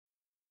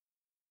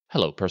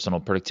Hello, personal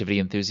productivity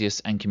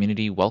enthusiasts and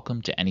community.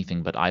 Welcome to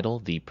Anything But Idle,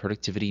 the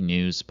productivity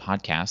news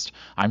podcast.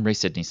 I'm Ray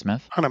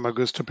Sidney-Smith, And I'm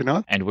Augusto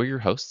Pinaud. and we're your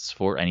hosts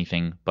for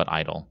Anything But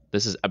Idle.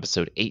 This is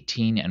episode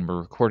 18, and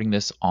we're recording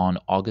this on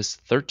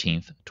August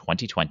 13th,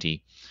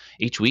 2020.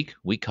 Each week,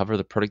 we cover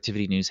the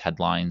productivity news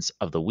headlines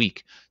of the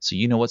week, so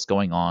you know what's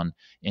going on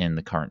in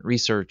the current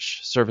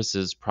research,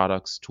 services,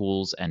 products,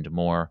 tools, and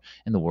more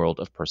in the world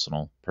of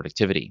personal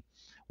productivity.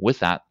 With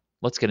that,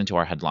 let's get into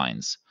our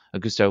headlines.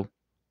 Augusto,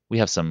 we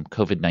have some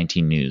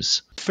COVID-19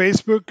 news.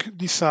 Facebook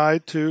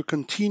decided to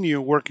continue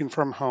working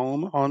from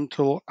home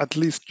until at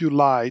least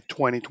July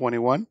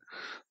 2021.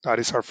 That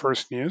is our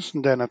first news.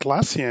 And then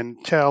Atlassian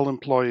tell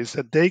employees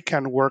that they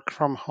can work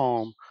from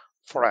home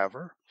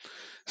forever.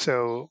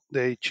 So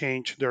they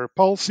changed their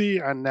policy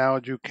and now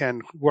you can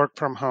work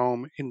from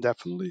home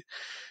indefinitely.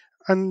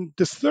 And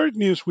the third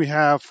news we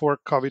have for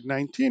COVID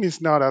 19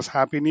 is not as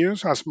happy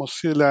news as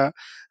Mozilla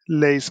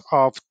lays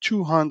off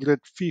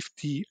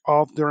 250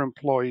 of their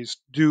employees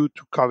due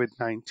to COVID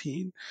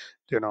 19.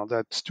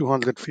 That's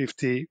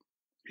 250.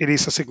 It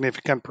is a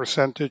significant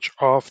percentage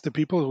of the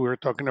people. We're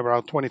talking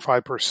about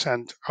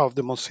 25% of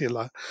the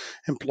Mozilla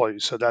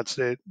employees. So that's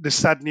the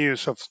sad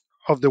news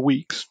of the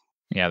weeks.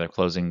 Yeah, they're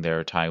closing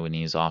their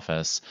Taiwanese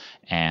office.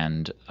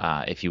 And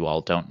if you all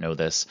don't know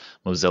this,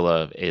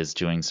 Mozilla is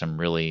doing some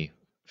really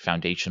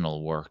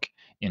foundational work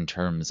in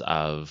terms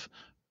of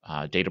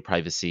data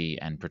privacy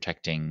and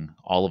protecting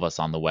all of us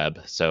on the web.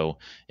 So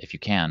if you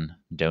can,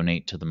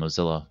 donate to the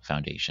Mozilla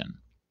Foundation.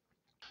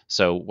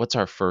 So, what's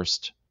our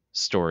first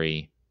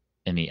story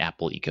in the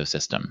Apple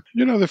ecosystem?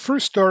 The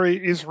first story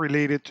is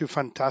related to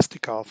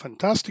Fantastical.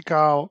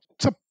 Fantastical,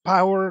 it's a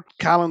power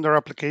calendar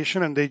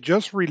application, and they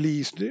just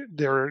released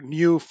their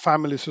new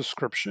family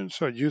subscription.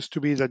 So it used to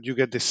be that you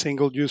get the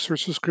single user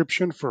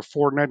subscription for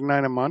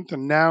 $4.99 a month.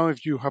 And now,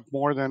 if you have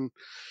more than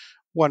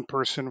one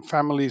person,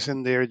 families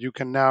in there, you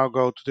can now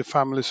go to the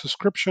family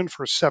subscription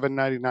for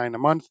 $7.99 a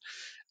month.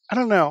 I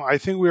don't know. I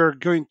think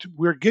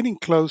we're getting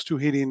close to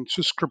hitting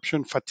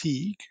subscription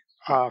fatigue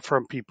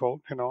from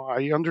people.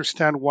 I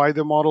understand why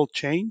the model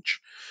changed,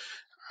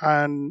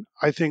 and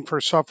I think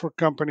for software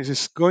companies,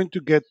 it's going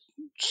to get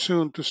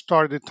soon to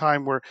start the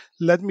time where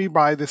let me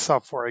buy the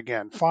software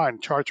again. Fine,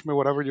 charge me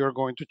whatever you're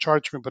going to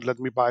charge me, but let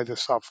me buy the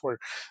software.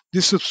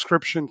 This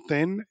subscription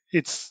thing,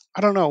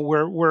 I don't know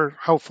where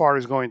how far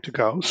is going to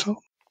go. So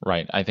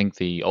Right. I think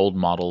the old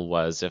model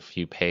was if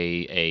you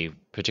pay a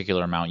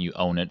particular amount, you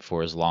own it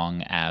for as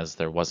long as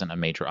there wasn't a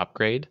major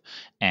upgrade,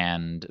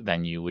 and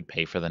then you would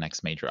pay for the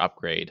next major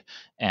upgrade.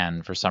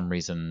 And for some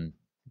reason,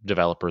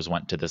 developers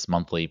went to this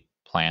monthly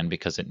plan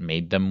because it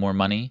made them more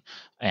money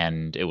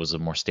and it was a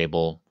more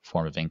stable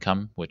form of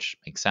income, which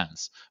makes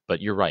sense.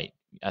 But you're right.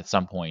 At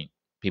some point,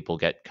 people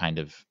get kind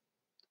of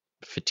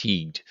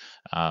fatigued,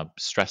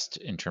 stressed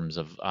in terms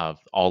of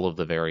all of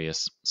the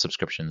various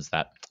subscriptions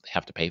that they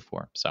have to pay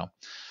for. So,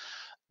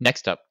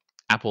 next up,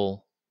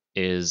 Apple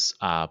is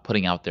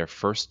putting out their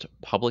first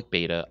public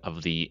beta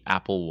of the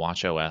Apple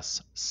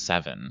WatchOS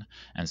 7,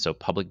 and so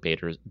public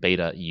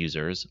beta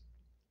users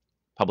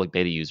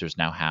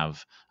now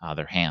have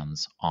their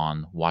hands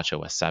on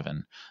WatchOS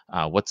 7.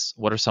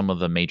 What are some of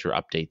the major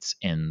updates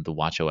in the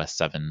WatchOS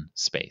 7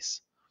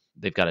 space?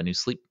 They've got a new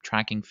sleep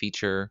tracking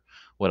feature.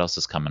 What else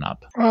is coming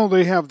up? well,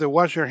 they have the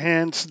wash your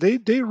hands.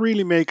 They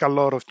really make a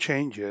lot of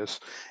changes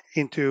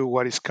into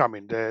what is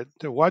coming. The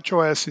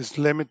WatchOS is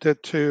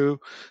limited to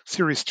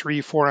Series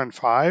 3, 4, and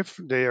 5.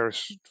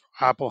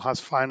 Apple has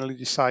finally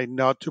decided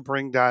not to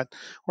bring that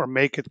or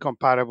make it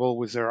compatible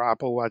with their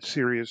Apple Watch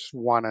Series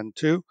 1 and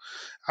 2.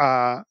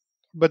 Uh,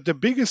 but the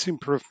biggest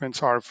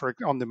improvements are for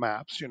on the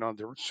maps.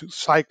 The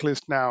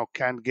cyclists now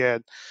can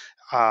get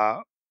uh,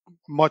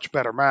 much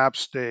better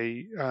maps.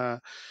 The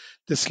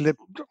slip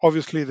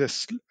obviously the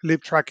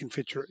sleep tracking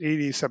feature, it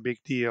is a big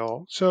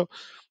deal. So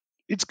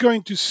it's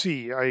going to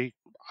see. I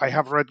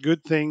have read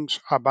good things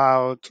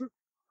about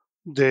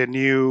the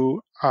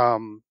new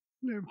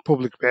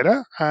public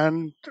beta,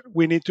 and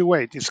we need to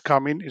wait. It's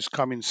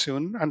coming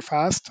soon and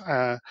fast.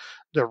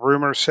 The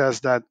rumor says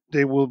that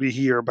they will be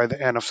here by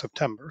the end of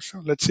September. So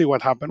let's see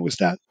what happens with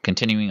that.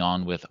 Continuing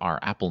on with our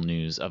Apple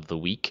news of the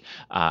week,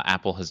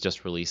 Apple has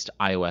just released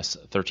iOS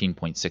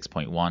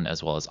 13.6.1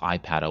 as well as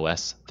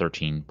iPadOS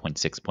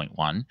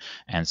 13.6.1.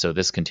 And so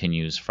this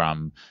continues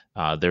from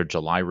their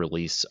July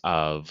release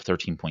of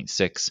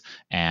 13.6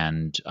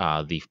 and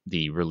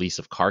the release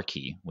of Car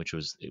Key, which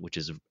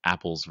is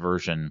Apple's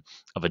version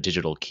of a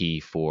digital key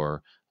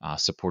for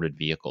supported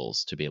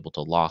vehicles to be able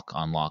to lock,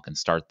 unlock, and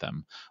start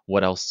them.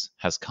 What else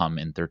has come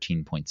in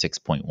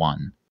 13.6.1?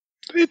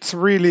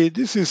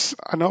 This is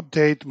an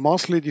update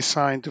mostly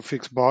designed to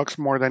fix bugs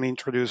more than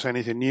introduce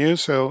anything new.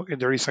 So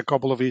there is a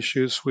couple of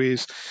issues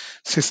with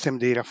system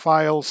data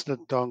files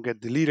that don't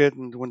get deleted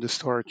and when the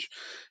storage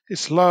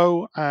is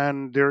low.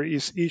 And there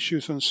is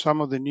issues on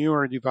some of the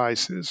newer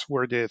devices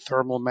where the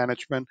thermal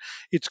management,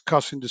 it's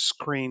causing the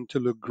screen to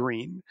look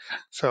green.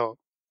 So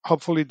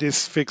hopefully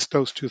this fixed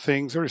those two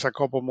things. There is a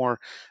couple more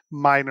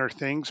minor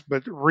things,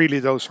 but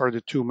really those are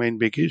the two main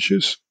big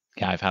issues.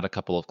 Yeah, I've had a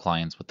couple of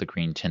clients with the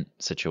green tint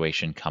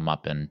situation come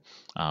up and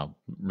uh,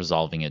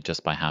 resolving it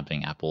just by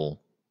having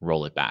Apple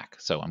roll it back.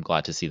 So I'm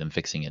glad to see them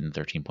fixing it in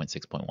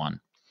 13.6.1.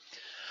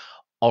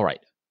 All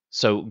right.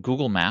 So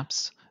Google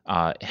Maps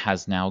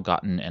has now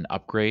gotten an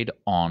upgrade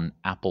on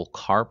Apple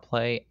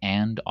CarPlay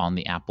and on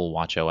the Apple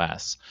Watch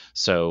OS.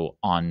 So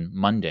on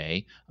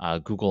Monday,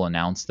 Google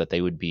announced that they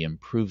would be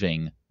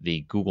improving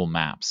the Google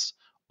Maps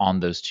on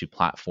those two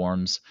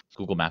platforms.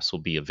 Google Maps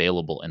will be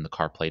available in the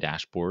CarPlay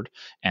dashboard.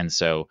 And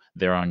so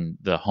there on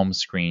the home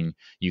screen,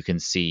 you can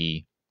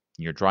see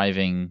you're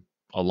driving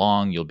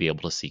along, you'll be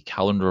able to see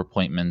calendar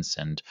appointments,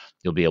 and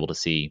you'll be able to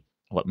see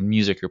what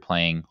music you're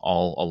playing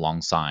all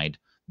alongside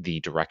the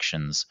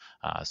directions.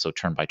 So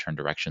turn by turn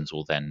directions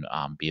will then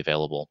be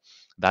available.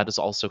 That is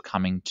also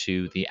coming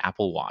to the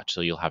Apple Watch.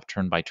 So you'll have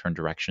turn by turn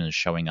directions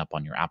showing up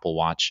on your Apple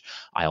Watch.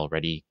 I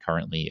already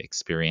currently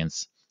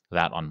experience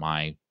that on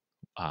my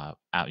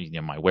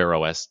my Wear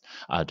OS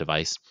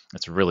device.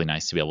 It's really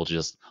nice to be able to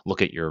just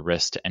look at your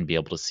wrist and be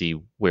able to see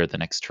where the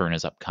next turn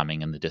is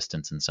upcoming and the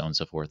distance and so on and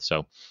so forth.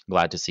 So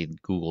glad to see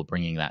Google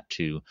bringing that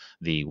to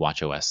the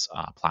WatchOS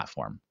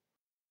platform.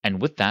 And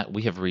with that,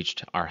 we have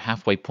reached our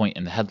halfway point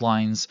in the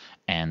headlines,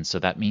 and so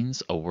that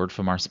means a word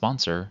from our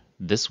sponsor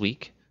this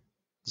week,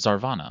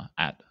 Zarvana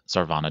at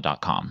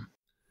zarvana.com.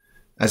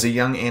 As a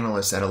young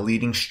analyst at a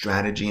leading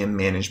strategy and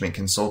management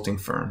consulting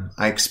firm,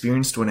 I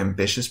experienced what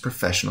ambitious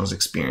professionals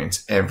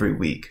experience every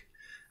week.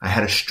 I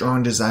had a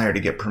strong desire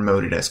to get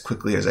promoted as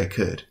quickly as I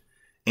could,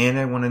 and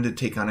I wanted to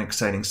take on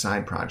exciting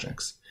side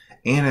projects.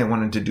 And I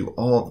wanted to do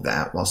all of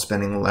that while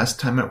spending less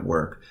time at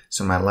work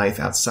so my life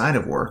outside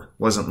of work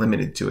wasn't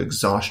limited to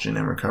exhaustion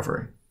and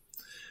recovery.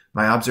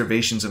 My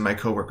observations of my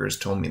coworkers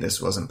told me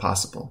this wasn't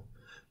possible,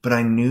 but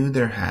I knew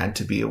there had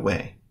to be a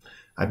way.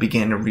 I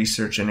began to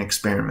research and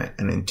experiment,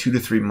 and in 2 to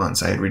 3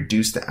 months I had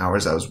reduced the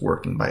hours I was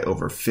working by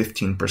over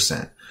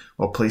 15%,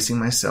 while placing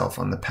myself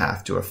on the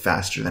path to a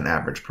faster than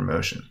average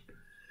promotion.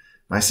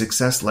 My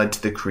success led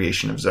to the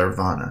creation of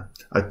Zarvana,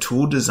 a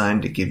tool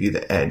designed to give you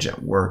the edge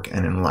at work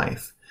and in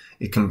life.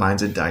 It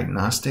combines a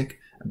diagnostic,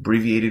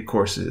 abbreviated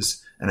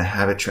courses, and a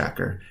habit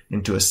tracker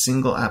into a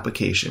single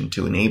application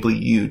to enable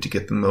you to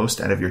get the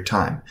most out of your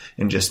time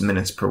in just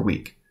minutes per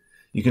week.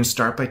 You can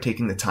start by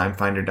taking the Time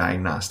Finder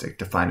diagnostic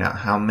to find out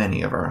how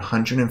many of our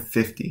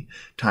 150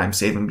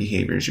 time-saving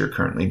behaviors you're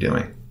currently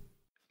doing.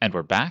 And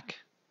we're back.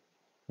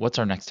 What's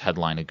our next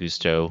headline,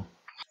 Augusto?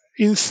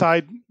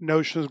 Inside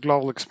Notion's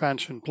global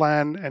expansion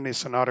plan, and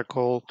it's an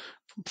article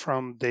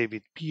from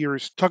David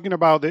Pierce talking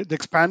about the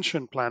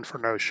expansion plan for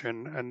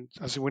Notion. And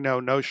as we know,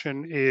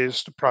 Notion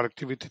is the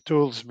productivity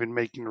tool. It's been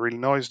making real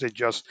noise. They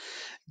just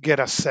get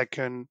a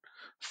second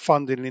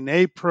funding in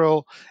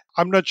April.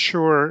 I'm not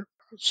sure.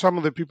 Some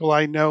of the people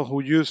I know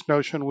who use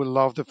Notion will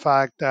love the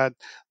fact that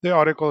the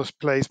article is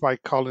placed by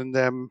calling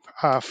them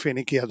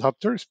finicky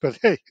adopters, but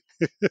hey,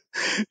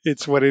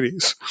 it's what it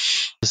is.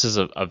 This is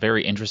a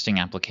very interesting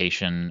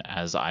application.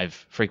 As I've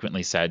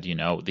frequently said,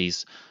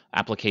 these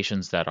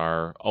applications that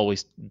are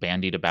always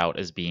bandied about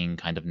as being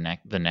kind of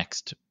the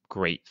next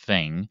great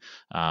thing.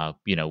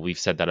 We've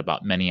said that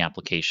about many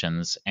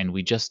applications, and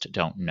we just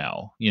don't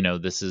know.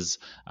 This is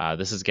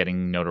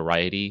getting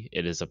notoriety.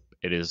 It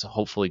is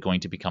hopefully going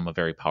to become a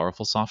very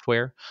powerful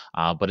software,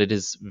 but it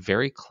is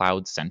very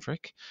cloud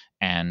centric.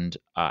 And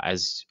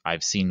as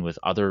I've seen with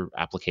other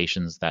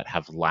applications that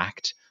have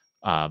lacked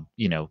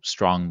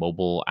strong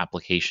mobile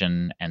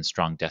application and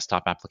strong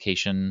desktop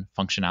application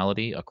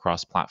functionality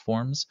across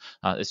platforms,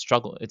 it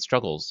struggles.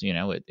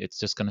 It's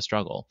just going to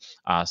struggle.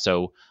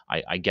 So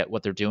I get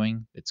what they're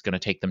doing. It's going to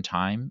take them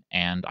time,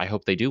 and I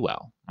hope they do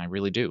well. I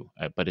really do.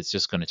 But it's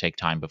just going to take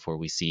time before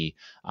we see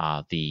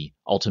the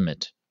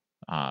ultimate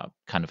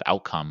kind of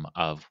outcome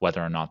of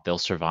whether or not they'll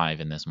survive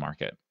in this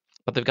market.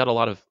 But they've got a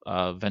lot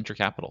of venture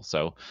capital,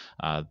 so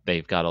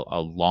they've got a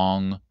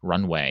long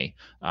runway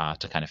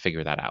to kind of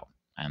figure that out.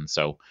 And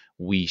so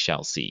we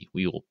shall see.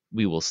 We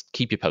will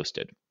keep you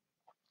posted.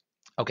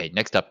 Okay,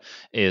 next up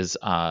is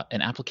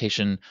an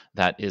application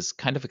that is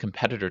kind of a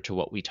competitor to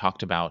what we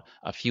talked about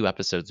a few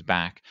episodes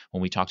back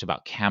when we talked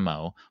about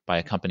Camo by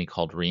a company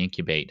called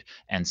Reincubate.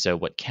 And so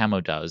what Camo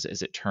does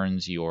is it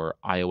turns your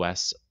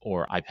iOS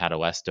or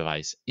iPadOS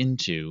device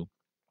into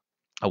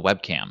a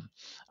webcam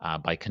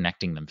by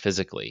connecting them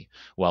physically.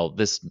 Well,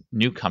 this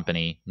new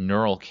company,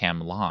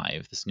 NeuralCam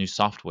Live, this new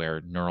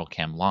software,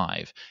 NeuralCam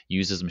Live,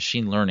 uses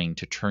machine learning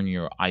to turn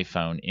your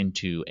iPhone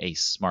into a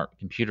smart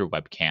computer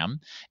webcam.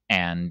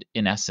 And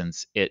in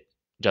essence, it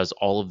does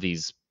all of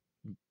these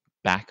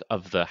back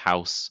of the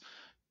house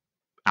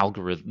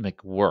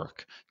algorithmic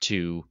work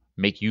to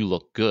make you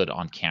look good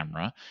on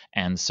camera.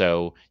 And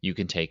so you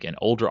can take an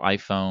older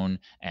iPhone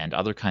and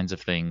other kinds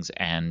of things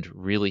and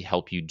really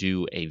help you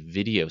do a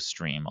video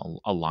stream,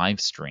 a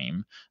live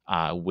stream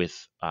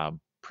with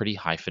pretty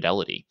high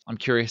fidelity. I'm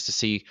curious to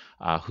see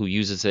who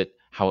uses it,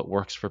 how it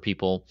works for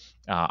people.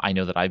 I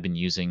know that I've been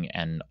using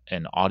an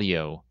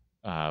audio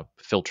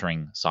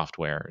filtering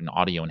software and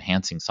audio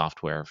enhancing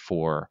software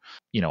for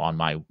on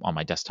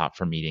my desktop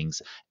for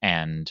meetings,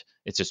 and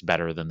it's just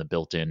better than the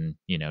built-in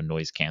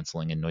noise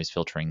canceling and noise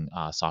filtering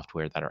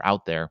software that are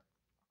out there.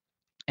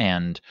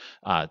 And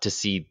to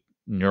see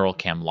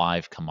NeuralCam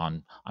Live come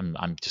on,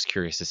 I'm just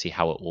curious to see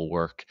how it will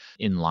work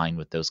in line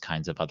with those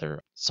kinds of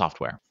other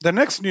software. The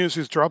next news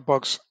is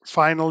Dropbox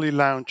finally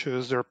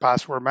launches their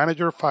password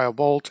manager, File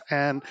Vault,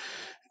 and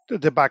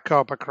the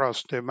backup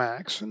across the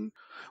Macs. And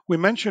we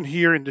mentioned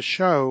here in the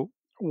show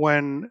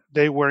when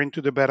they were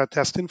into the beta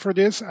testing for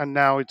this, and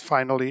now it's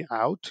finally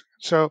out.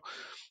 So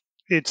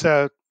I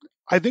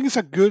think it's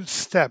a good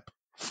step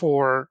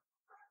for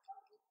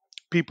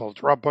people.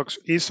 Dropbox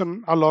is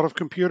on a lot of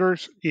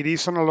computers, it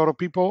is on a lot of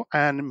people,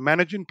 and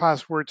managing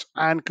passwords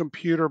and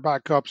computer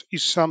backups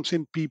is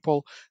something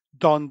people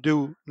don't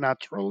do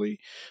naturally.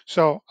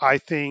 So I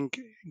think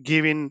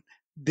giving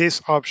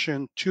this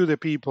option to the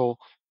people,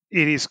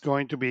 it is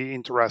going to be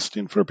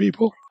interesting for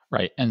people.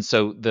 Right. And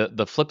so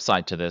the flip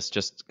side to this,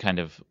 just kind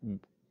of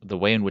the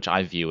way in which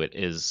I view it,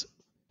 is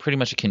pretty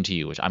much akin to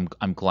you, which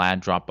I'm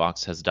glad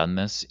Dropbox has done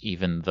this,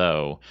 even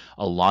though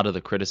a lot of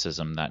the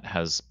criticism that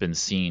has been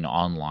seen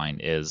online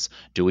is,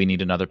 do we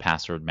need another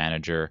password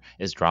manager?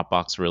 Is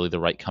Dropbox really the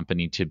right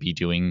company to be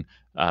doing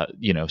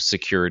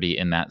security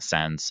in that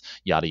sense?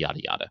 Yada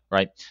yada yada.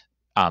 Right.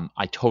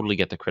 I totally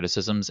get the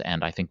criticisms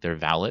and I think they're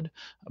valid.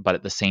 But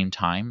at the same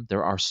time,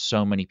 there are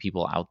so many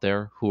people out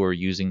there who are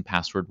using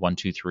password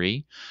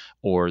 123,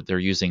 or they're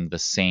using the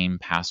same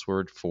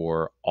password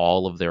for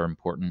all of their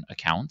important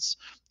accounts.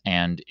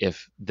 And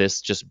if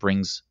this just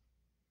brings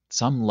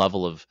some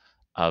level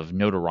of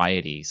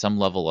notoriety, some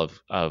level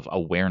of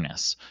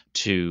awareness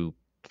to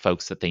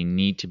folks that they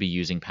need to be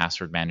using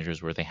password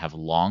managers where they have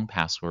long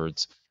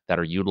passwords that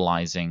are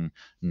utilizing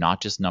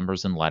not just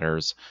numbers and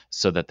letters,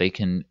 so that they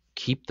can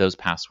keep those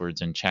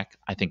passwords in check,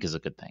 I think is a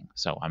good thing.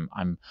 So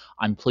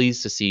I'm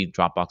pleased to see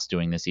Dropbox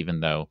doing this, even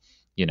though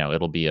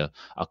it'll be a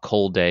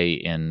cold day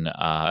in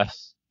on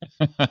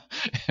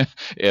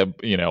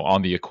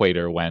the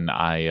equator when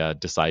I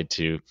decide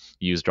to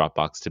use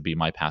Dropbox to be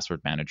my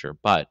password manager.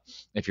 But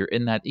if you're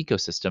in that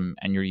ecosystem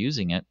and you're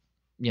using it,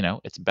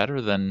 it's better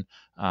than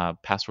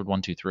password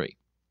 123.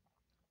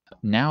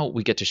 Now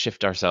we get to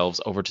shift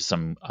ourselves over to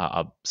some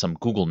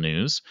Google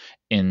news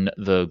in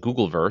the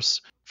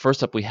Googleverse.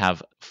 First up, we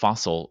have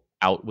Fossil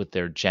out with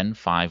their Gen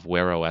 5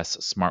 Wear OS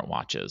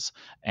smartwatches,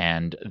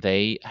 and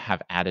they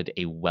have added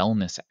a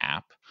wellness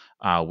app,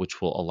 which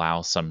will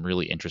allow some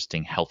really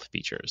interesting health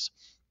features.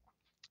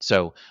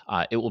 So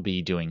it will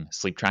be doing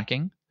sleep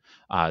tracking.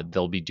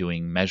 They'll be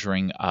doing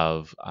measuring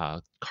of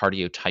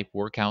cardio type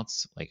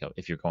workouts, like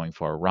if you're going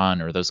for a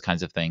run or those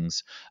kinds of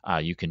things.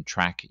 You can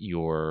track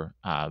your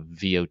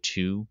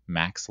VO2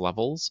 max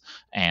levels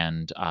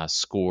and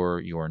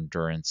score your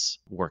endurance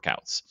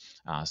workouts.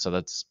 So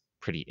that's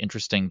pretty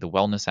interesting. The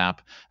wellness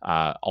app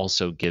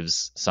also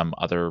gives some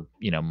other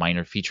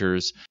minor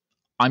features.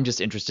 I'm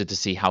just interested to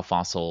see how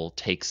Fossil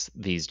takes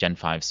these Gen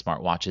 5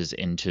 smartwatches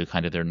into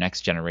kind of their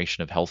next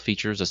generation of health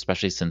features,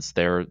 especially since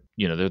they're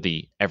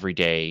the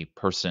everyday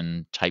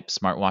person type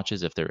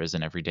smartwatches, if there is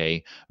an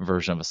everyday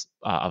version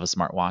of a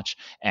smartwatch.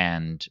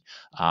 And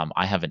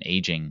I have an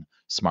aging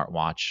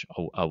smartwatch,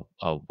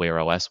 a Wear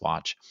OS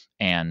watch,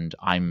 and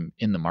I'm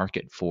in the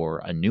market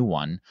for a new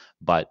one,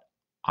 but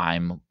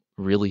I'm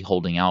really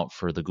holding out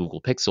for the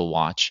Google Pixel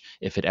Watch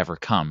if it ever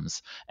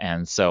comes.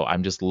 And so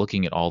I'm just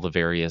looking at all the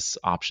various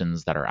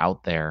options that are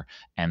out there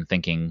and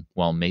thinking,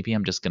 well, maybe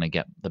I'm just going to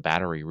get the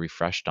battery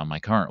refreshed on my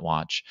current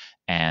watch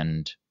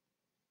and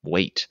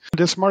wait.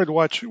 The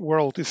smartwatch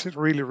world is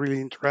really,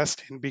 really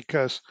interesting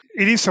because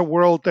it is a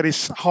world that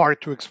is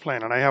hard to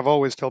explain. And I have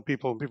always tell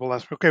people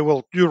ask me, okay,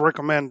 well, do you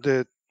recommend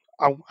a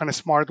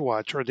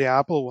smartwatch or the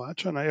Apple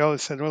Watch? And I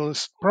always said, well,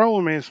 the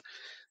problem is,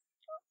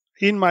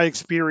 in my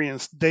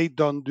experience, they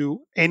don't do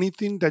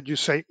anything that you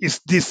say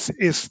this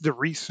is the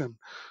reason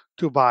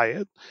to buy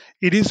it.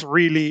 It is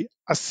really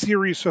a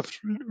series of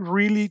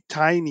really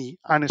tiny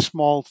and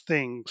small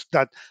things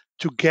that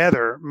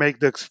together make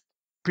the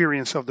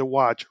experience of the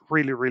watch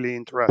really, really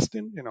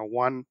interesting.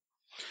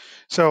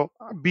 So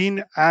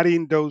being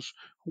adding those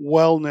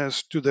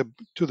wellness to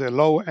the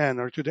low end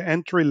or to the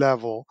entry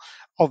level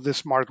of the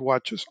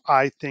smartwatches,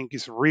 I think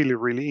is really,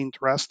 really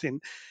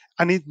interesting.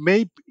 And it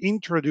may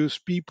introduce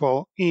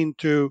people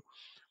into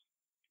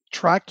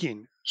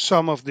tracking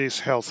some of these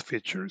health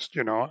features.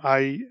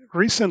 I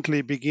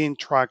recently began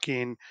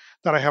tracking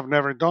that I have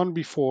never done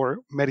before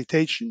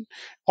meditation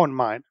on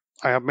mine.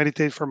 I have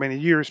meditated for many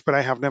years, but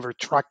I have never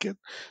tracked it.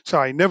 So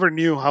I never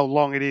knew how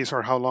long it is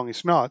or how long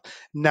it's not.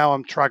 Now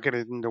I'm tracking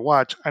it in the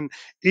watch, and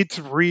it's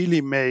really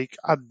make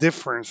a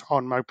difference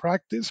on my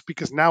practice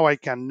because now I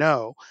can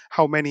know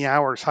how many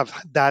hours have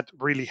that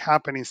really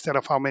happened instead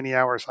of how many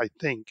hours I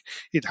think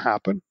it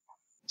happened.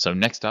 So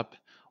next up,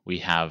 we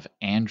have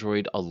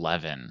Android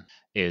 11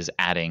 is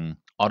adding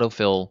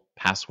autofill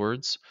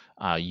passwords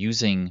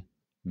using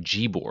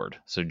Gboard.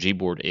 So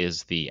Gboard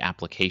is the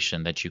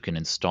application that you can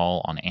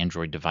install on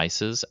Android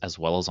devices as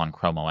well as on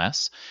Chrome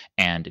OS,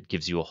 and it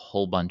gives you a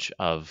whole bunch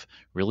of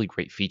really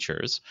great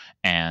features.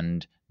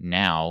 And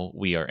now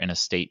we are in a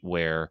state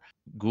where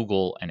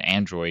Google and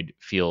Android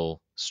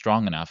feel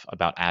strong enough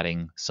about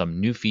adding some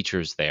new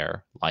features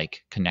there,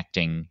 like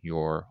connecting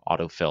your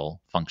autofill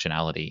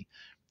functionality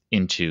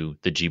into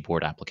the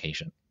Gboard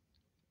application.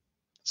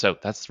 So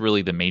that's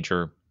really the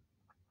major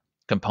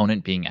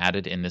component being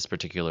added in this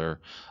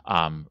particular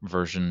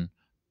version,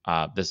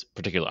 this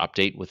particular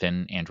update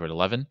within Android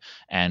 11.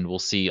 And we'll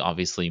see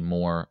obviously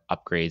more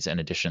upgrades and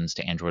additions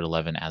to Android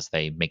 11 as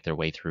they make their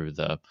way through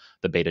the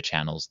beta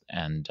channels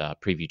and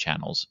preview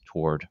channels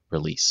toward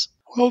release.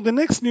 Well, the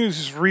next news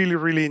is really,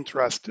 really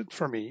interesting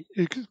for me.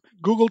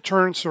 Google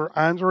turns their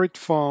Android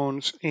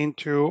phones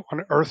into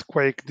an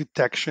earthquake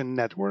detection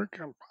network.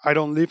 I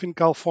don't live in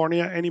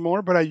California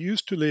anymore, but I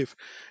used to live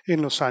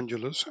in Los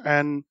Angeles.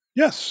 And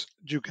yes,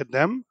 you get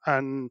them,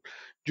 and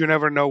you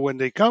never know when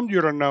they come. You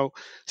don't know.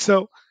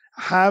 So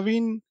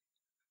having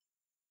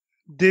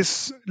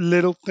this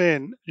little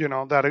thing,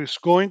 that is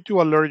going to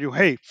alert you,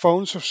 hey,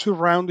 phones are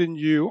surrounding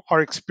you,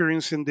 are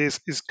experiencing this,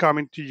 is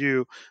coming to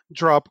you,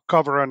 drop,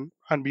 cover,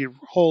 and be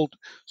hold.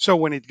 So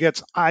when it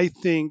gets, I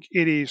think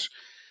it is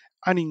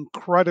an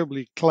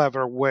incredibly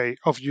clever way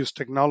of use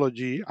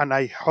technology, and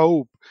I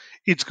hope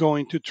it's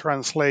going to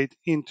translate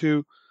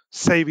into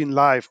saving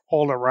life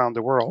all around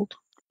the world.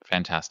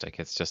 Fantastic.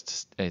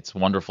 It's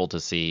wonderful to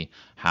see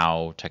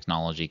how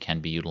technology can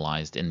be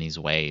utilized in these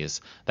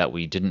ways that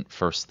we didn't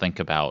first think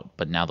about,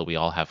 but now that we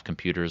all have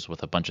computers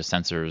with a bunch of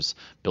sensors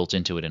built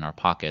into it in our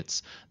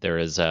pockets, there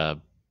is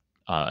an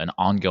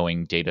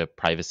ongoing data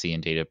privacy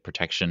and data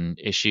protection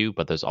issue,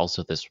 but there's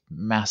also this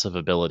massive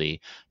ability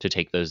to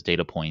take those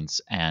data points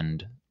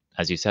and,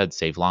 as you said,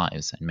 save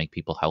lives and make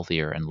people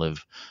healthier and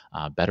live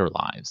better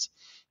lives.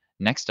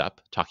 Next up,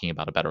 talking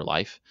about a better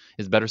life,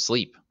 is better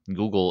sleep.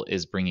 Google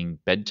is bringing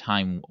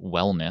bedtime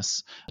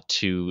wellness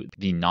to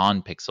the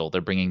non-Pixel.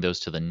 They're bringing those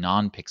to the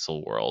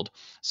non-Pixel world.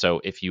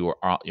 So if you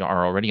are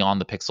already on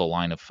the Pixel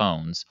line of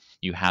phones,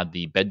 you had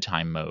the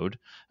bedtime mode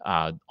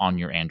on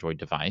your Android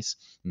device.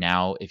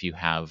 Now, if you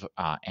have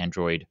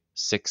Android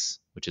 6,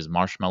 which is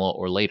Marshmallow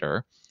or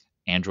later,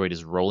 Android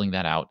is rolling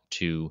that out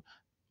to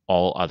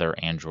all other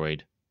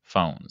Android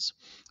phones.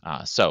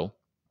 So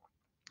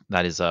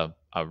that is a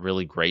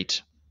really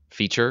great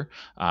feature.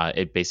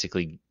 It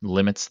basically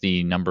limits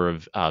the number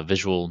of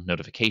visual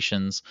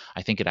notifications.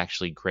 I think it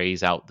actually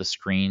grays out the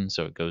screen,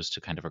 so it goes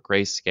to kind of a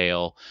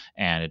grayscale,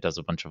 and it does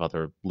a bunch of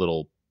other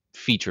little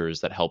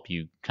features that help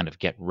you kind of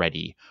get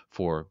ready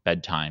for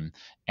bedtime.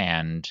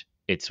 And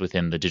it's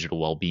within the digital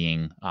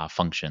well-being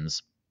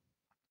functions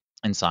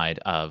inside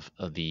of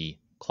the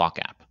Clock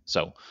app.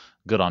 So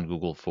good on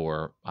Google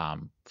for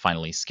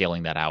finally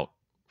scaling that out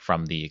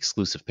from the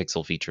exclusive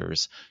Pixel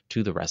features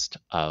to the rest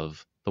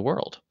of the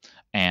world.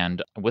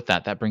 And with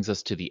that, that brings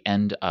us to the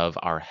end of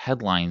our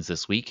headlines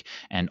this week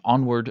and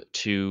onward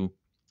to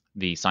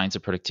the Science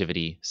of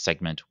Productivity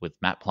segment with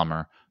Matt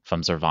Plummer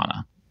from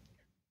Zervana.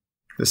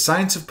 The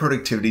Science of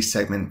Productivity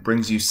segment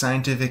brings you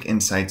scientific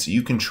insights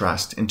you can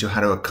trust into how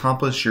to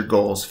accomplish your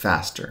goals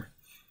faster.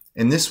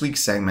 In this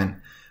week's segment,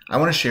 I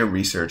want to share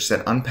research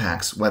that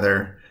unpacks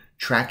whether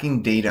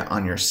tracking data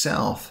on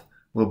yourself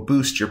will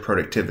boost your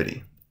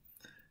productivity.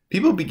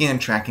 People began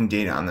tracking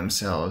data on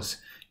themselves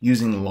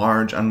using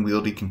large,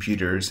 unwieldy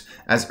computers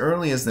as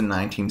early as the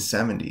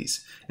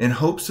 1970s in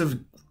hopes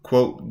of,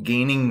 quote,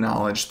 gaining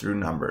knowledge through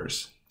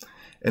numbers.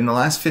 In the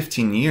last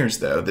 15 years,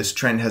 though, this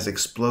trend has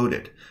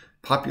exploded,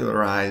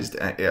 popularized,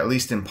 at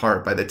least in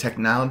part, by the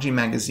technology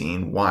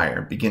magazine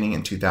Wire beginning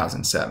in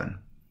 2007.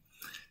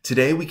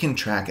 Today, we can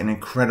track an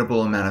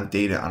incredible amount of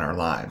data on our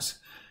lives,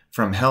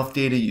 from health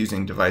data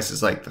using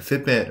devices like the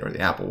Fitbit or the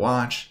Apple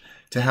Watch,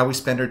 to how we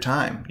spend our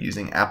time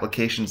using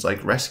applications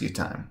like Rescue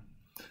Time.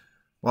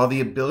 While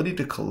the ability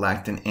to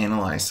collect and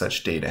analyze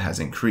such data has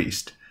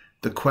increased,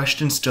 the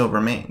question still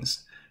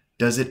remains,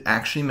 does it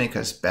actually make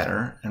us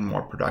better and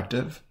more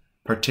productive,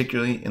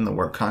 particularly in the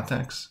work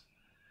context?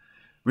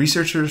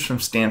 Researchers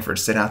from Stanford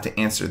set out to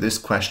answer this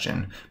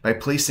question by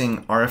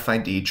placing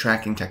RFID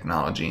tracking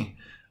technology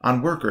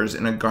on workers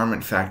in a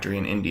garment factory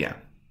in India.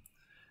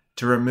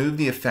 To remove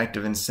the effect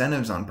of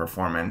incentives on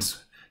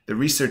performance, the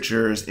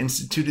researchers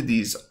instituted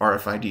these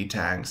RFID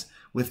tags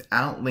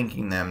without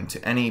linking them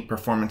to any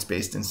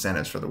performance-based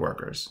incentives for the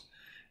workers.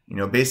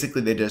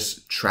 Basically they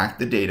just tracked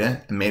the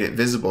data and made it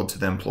visible to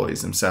the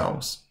employees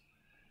themselves.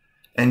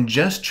 And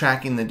just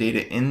tracking the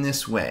data in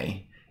this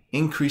way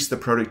increased the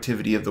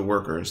productivity of the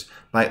workers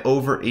by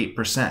over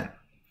 8%,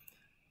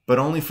 but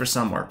only for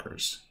some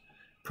workers.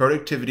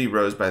 Productivity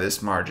rose by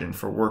this margin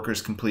for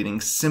workers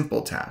completing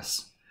simple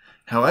tasks.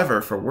 However,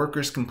 for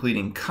workers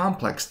completing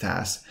complex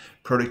tasks,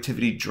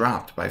 productivity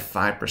dropped by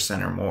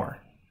 5% or more.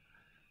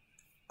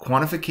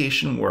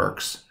 Quantification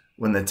works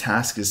when the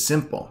task is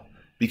simple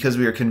because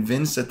we are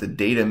convinced that the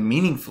data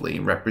meaningfully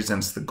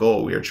represents the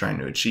goal we are trying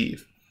to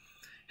achieve.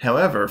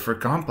 However, for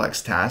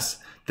complex tasks,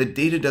 the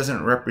data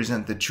doesn't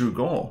represent the true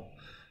goal.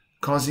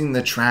 causing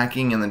the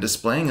tracking and the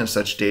displaying of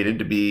such data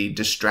to be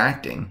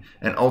distracting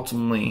and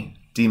ultimately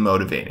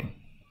demotivating.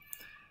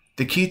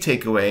 The key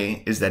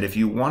takeaway is that if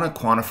you want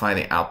to quantify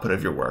the output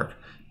of your work,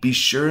 be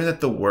sure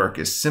that the work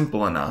is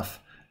simple enough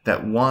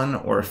that one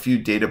or a few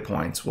data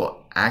points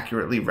will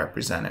accurately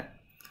represent it.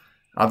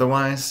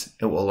 Otherwise,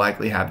 it will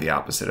likely have the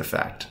opposite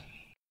effect.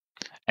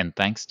 And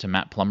thanks to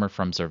Matt Plummer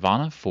from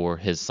Zervana for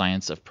his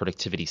Science of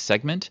Productivity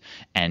segment.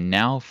 And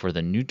now for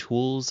the new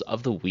tools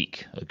of the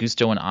week.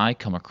 Augusto and I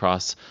come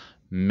across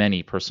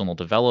many personal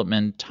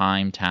development,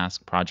 time,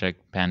 task,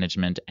 project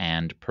management,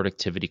 and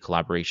productivity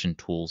collaboration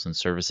tools and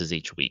services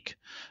each week.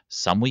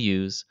 Some we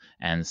use,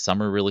 and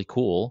some are really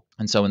cool.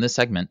 And so in this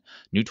segment,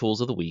 New Tools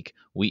of the Week,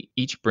 we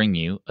each bring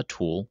you a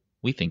tool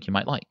we think you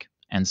might like.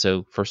 And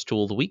so first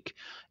tool of the week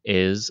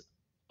is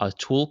a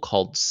tool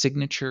called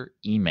Signature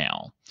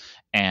Email.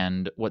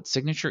 And what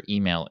Signature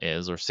Email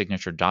is, or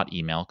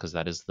signature.email, because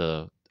that is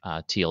the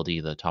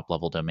TLD, the top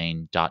level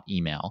domain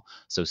 .email.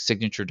 So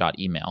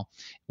signature.email.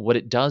 What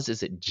it does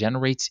is it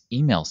generates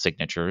email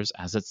signatures,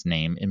 as its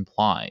name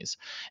implies.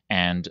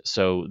 And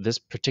so this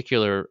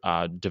particular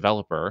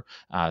developer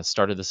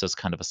started this as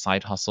kind of a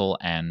side hustle,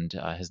 and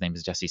his name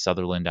is Jesse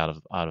Sutherland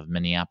out of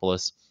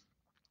Minneapolis.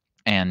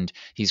 And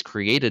he's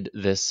created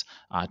this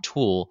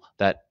tool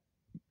that,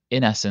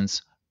 in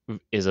essence,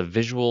 is a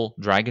visual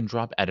drag and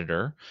drop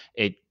editor.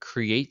 It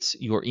creates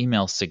your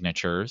email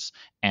signatures,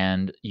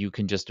 and you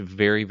can just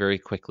very, very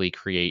quickly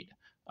create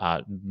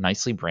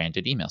nicely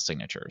branded email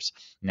signatures.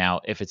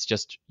 Now, if it's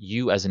just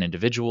you as an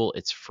individual,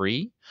 it's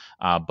free,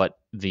 but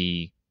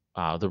the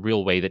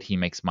real way that he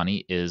makes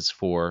money is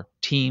for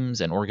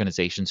teams and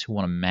organizations who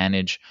want to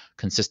manage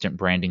consistent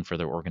branding for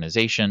their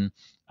organization.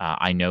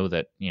 I know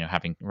that,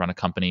 having run a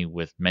company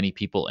with many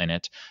people in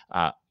it,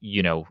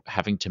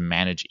 having to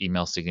manage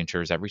email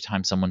signatures every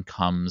time someone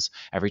comes,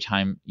 every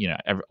time you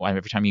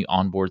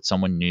onboard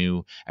someone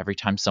new, every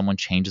time someone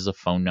changes a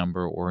phone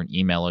number or an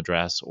email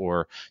address,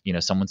 or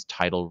someone's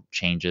title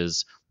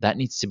changes, that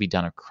needs to be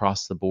done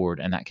across the board,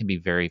 and that can be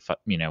very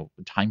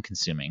time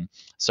consuming.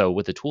 So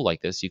with a tool like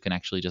this, you can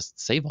actually just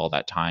save all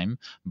that time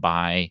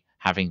by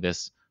having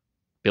this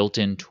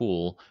built-in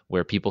tool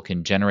where people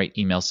can generate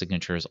email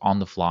signatures on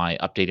the fly,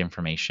 update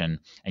information,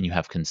 and you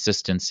have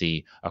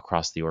consistency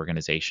across the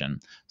organization.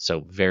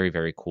 So very,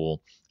 very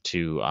cool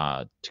to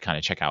kind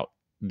of check out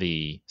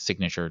the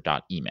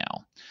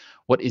signature.email.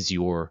 What is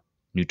your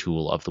new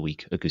tool of the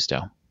week,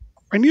 Augusto?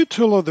 A new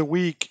tool of the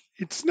week,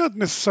 it's not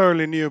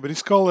necessarily new, but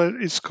it's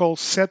called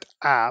Set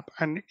App,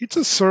 and it's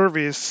a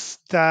service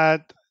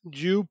that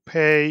you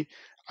pay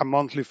a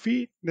monthly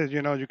fee. That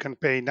you can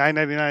pay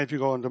 $9.99 if you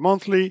go on the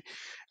monthly,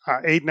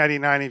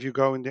 $8.99 if you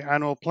go in the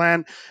annual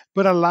plan,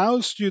 but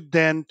allows you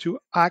then to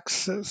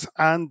access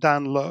and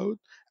download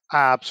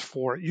apps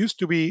for, it used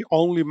to be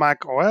only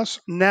Mac OS,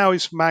 now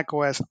it's Mac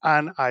OS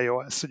and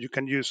iOS. So you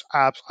can use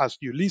apps as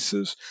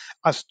Ulysses,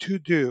 as To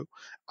Do,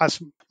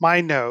 as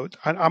MyNote,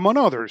 and among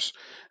others.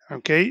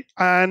 Okay,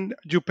 and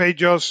you pay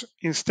just,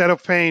 instead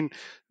of paying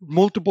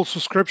multiple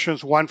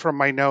subscriptions, one from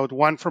MyNote,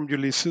 one from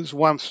Ulysses,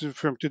 one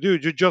from To Do,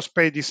 you just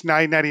pay this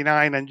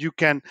 $9.99, and you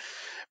can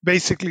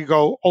basically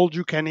go all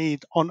you can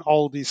eat on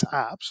all these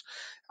apps.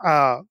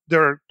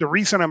 The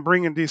reason I'm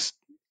bringing this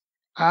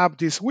app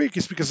this week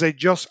is because they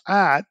just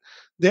add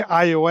the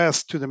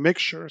iOS to the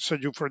mixture. So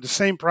for the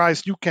same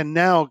price, you can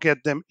now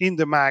get them in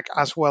the Mac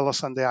as well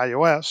as on the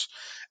iOS.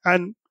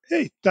 And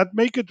hey, that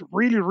make it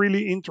really,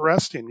 really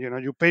interesting.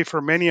 You pay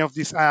for many of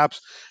these apps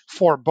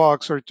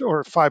 $4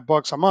 or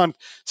 $5 a month.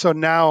 So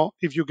now,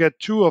 if you get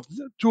two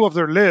of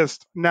their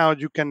list, now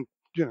you can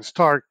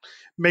start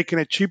making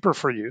it cheaper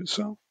for you.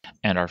 So.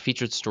 And our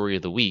featured story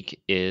of the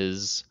week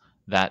is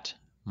that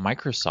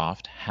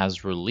Microsoft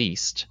has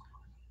released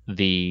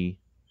the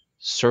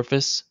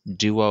Surface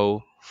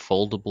Duo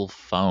foldable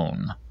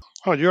phone.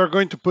 Oh, you are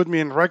going to put me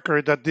in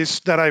record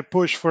that I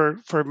push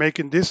for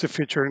making this a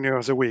feature new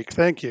of the week.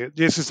 Thank you.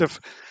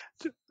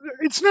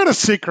 It's not a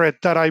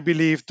secret that I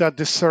believe that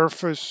the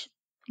Surface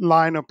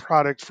line of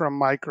product from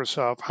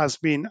Microsoft has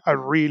been a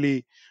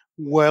really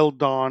well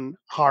done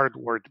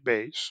hardware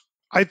base.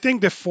 I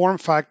think the form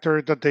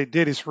factor that they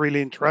did is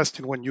really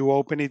interesting. When you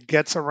open it,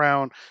 gets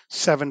around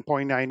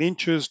 7.9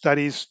 inches. That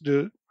is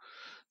the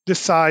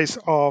size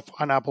of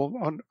an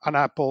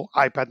Apple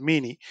iPad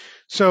Mini.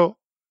 So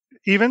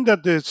even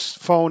that this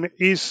phone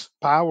is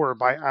powered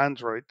by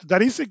Android,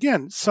 that is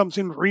again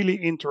something really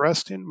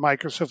interesting.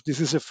 Microsoft, this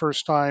is the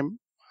first time,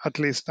 at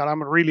least that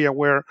I'm really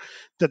aware,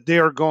 that they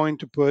are going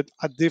to put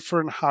a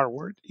different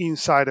hardware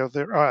inside of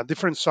their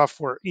different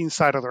software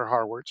inside of their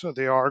hardware. So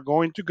they are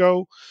going to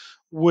go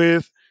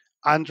with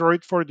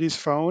Android for this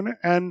phone,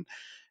 and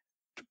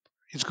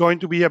it's going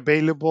to be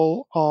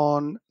available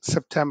on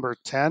September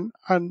 10.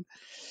 And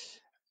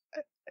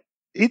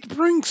it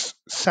brings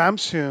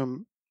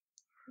Samsung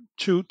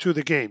to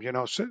the game.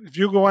 So if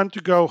you want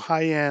to go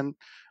high end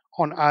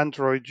on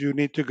Android, you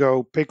need to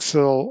go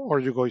Pixel or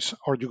you go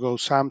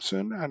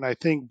Samsung. And I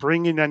think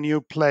bringing a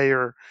new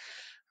player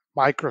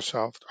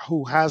Microsoft,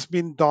 who has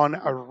been done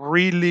a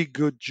really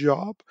good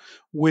job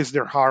with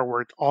their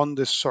hardware on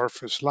the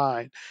Surface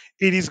line.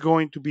 It is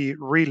going to be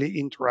really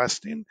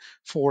interesting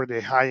for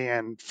the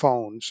high-end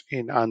phones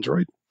in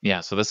Android.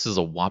 Yeah, so this is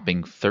a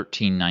whopping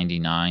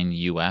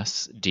 $13.99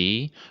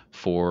 USD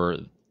for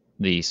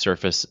the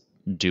Surface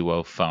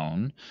Duo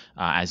phone.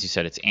 As you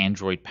said, it's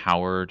Android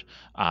powered.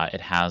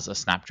 It has a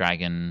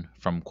Snapdragon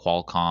from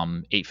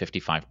Qualcomm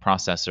 855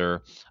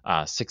 processor,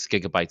 6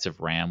 gigabytes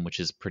of RAM, which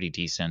is pretty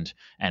decent,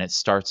 and it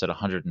starts at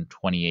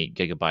 128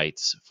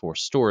 gigabytes for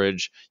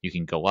storage. You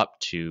can go up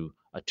to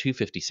a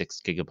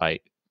 256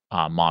 gigabyte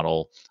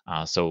model,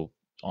 so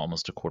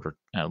almost a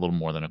little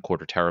more than a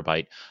quarter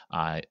terabyte,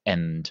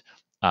 and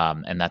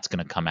that's going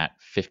to come at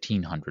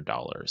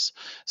 $1,500.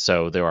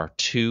 So there are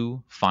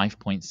two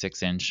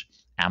 5.6-inch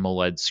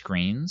AMOLED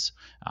screens,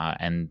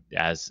 and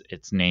as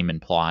its name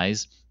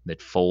implies,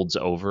 that folds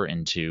over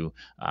into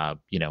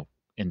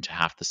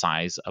half the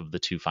size of the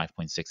two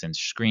 5.6-inch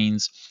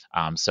screens.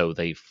 So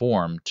they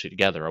form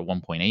together a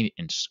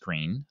 1.8-inch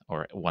screen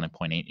or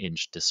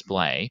 1.8-inch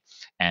display,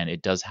 and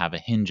it does have a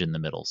hinge in the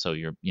middle. So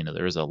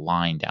there is a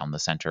line down the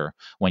center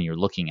when you're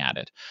looking at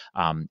it.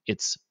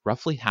 It's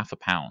roughly half a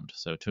pound,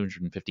 so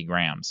 250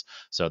 grams.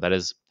 So that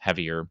is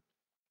heavier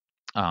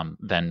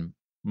than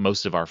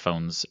most of our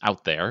phones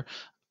out there.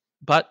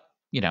 But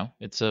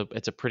it's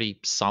a pretty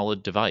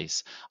solid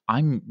device.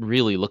 I'm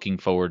really looking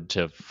forward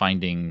to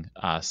finding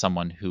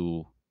someone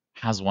who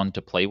has one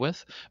to play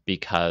with,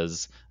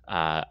 because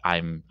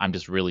I'm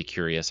just really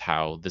curious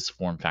how this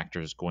form factor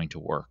is going to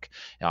work.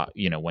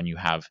 When you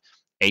have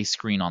a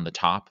screen on the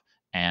top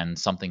and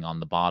something on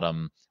the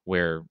bottom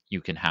where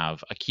you can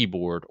have a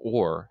keyboard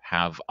or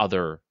have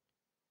another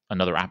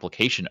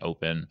application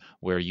open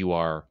where you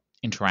are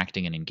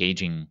interacting and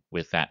engaging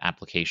with that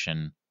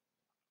application,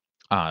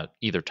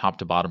 either top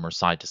to bottom or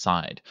side to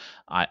side.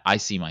 I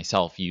see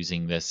myself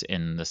using this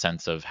in the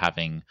sense of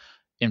having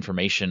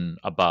information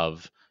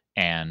above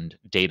and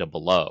data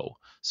below,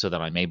 so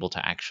that I'm able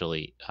to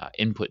actually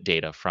input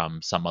data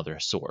from some other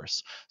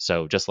source.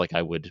 So just like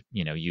I would,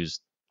 use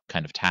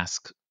kind of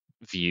task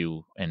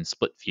view and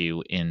split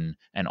view in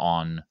and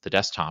on the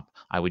desktop,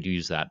 I would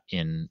use that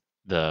in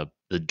the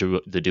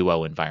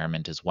Duo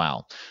environment as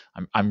well.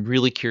 I'm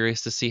really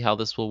curious to see how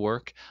this will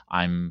work.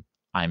 I'm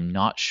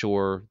not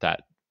sure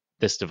that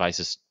this device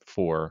is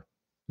for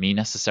me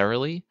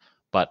necessarily,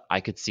 but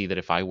I could see that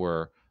if I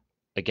were,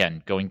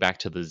 again, going back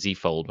to the Z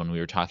Fold when we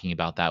were talking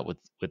about that with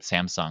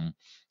Samsung,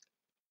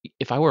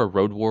 if I were a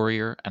road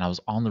warrior and I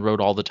was on the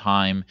road all the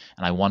time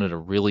and I wanted a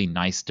really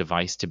nice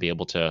device to be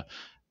able to,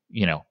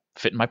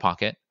 fit in my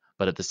pocket,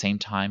 but at the same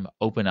time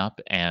open up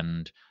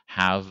and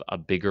have a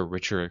bigger,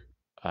 richer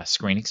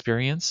screen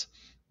experience,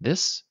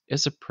 this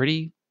is a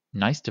pretty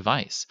nice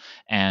device.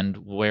 And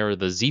where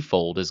the Z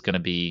Fold is going to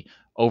be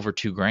over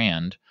 2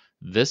 grand,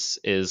 this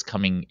is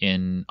coming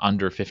in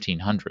under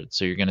 1,500.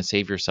 So you're going to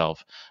save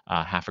yourself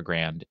half a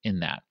grand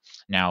in that.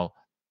 Now,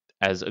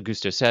 as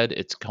Augusto said,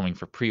 it's coming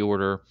for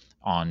pre-order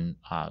on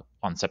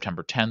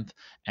September 10th,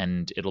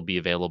 and it'll be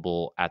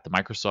available at the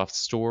Microsoft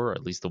Store, or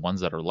at least the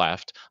ones that are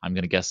left. I'm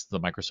going to guess the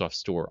Microsoft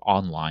Store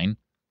online.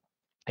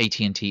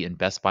 AT&T and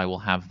Best Buy will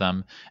have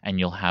them, and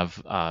you'll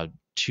have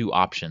two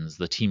options: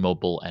 the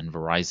T-Mobile and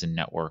Verizon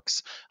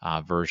networks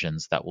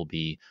versions that will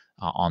be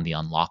on the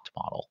unlocked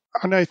model.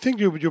 And I think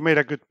you made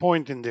a good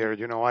point in there.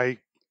 When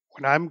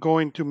I'm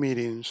going to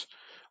meetings,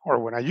 or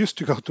when I used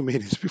to go to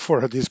meetings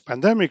before this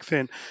pandemic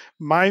thing,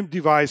 my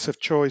device of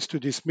choice to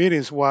these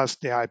meetings was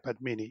the iPad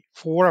Mini.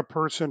 For a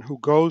person who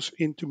goes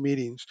into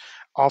meetings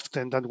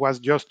often, that was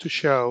just to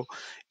show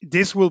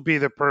this will be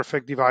the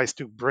perfect device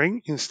to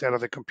bring instead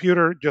of the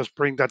computer. Just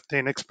bring that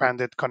thing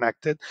expanded,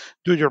 connected,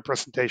 do your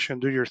presentation,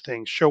 do your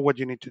thing, show what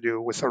you need to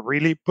do with a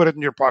really put it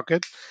in your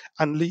pocket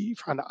and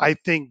leave. And I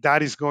think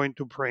that is going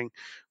to bring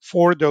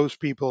for those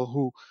people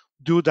who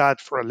do that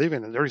for a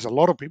living, and there is a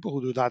lot of people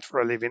who do that for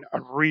a living, a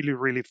really,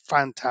 really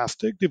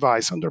fantastic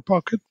device on their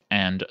pocket.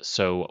 And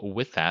so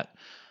with that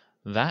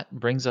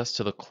brings us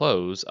to the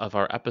close of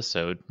our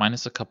episode,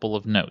 minus a couple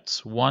of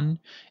notes. One,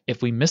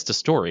 if we missed a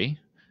story,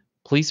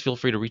 please feel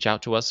free to reach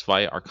out to us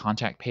via our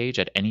contact page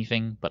at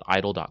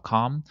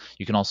anythingbutidle.com.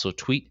 You can also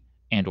tweet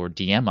and or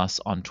DM us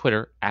on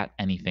Twitter at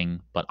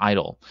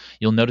anythingbutidle.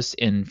 You'll notice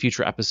in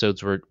future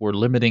episodes we're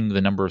limiting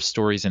the number of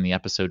stories in the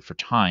episode for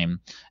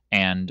time,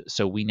 and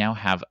so we now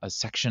have a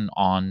section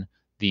on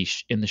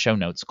in the show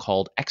notes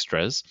called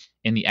extras.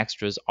 In the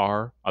extras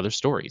are other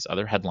stories,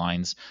 other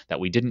headlines that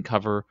we didn't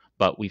cover,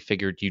 but we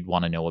figured you'd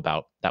want to know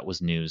about. That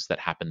was news that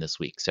happened this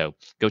week. So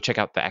go check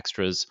out the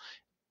extras,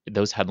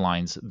 those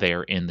headlines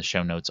there in the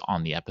show notes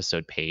on the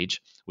episode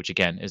page, which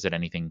again is at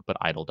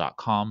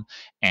anythingbutidle.com.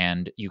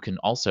 And you can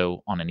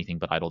also on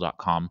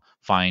anythingbutidle.com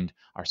find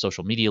our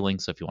social media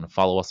links. So if you want to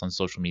follow us on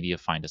social media,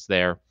 find us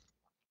there.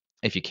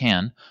 If you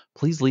can,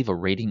 please leave a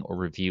rating or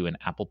review in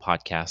Apple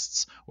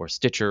Podcasts or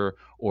Stitcher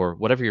or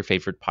whatever your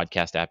favorite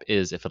podcast app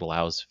is, if it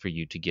allows for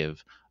you to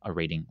give a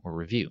rating or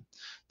review.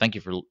 Thank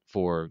you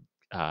for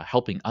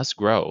helping us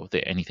grow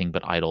the Anything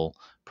But Idle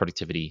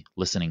productivity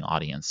listening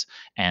audience.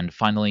 And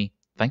finally,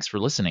 Thanks for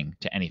listening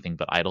to Anything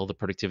But Idle, the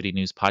Productivity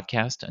News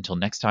podcast. Until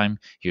next time,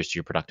 here's to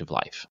your productive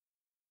life.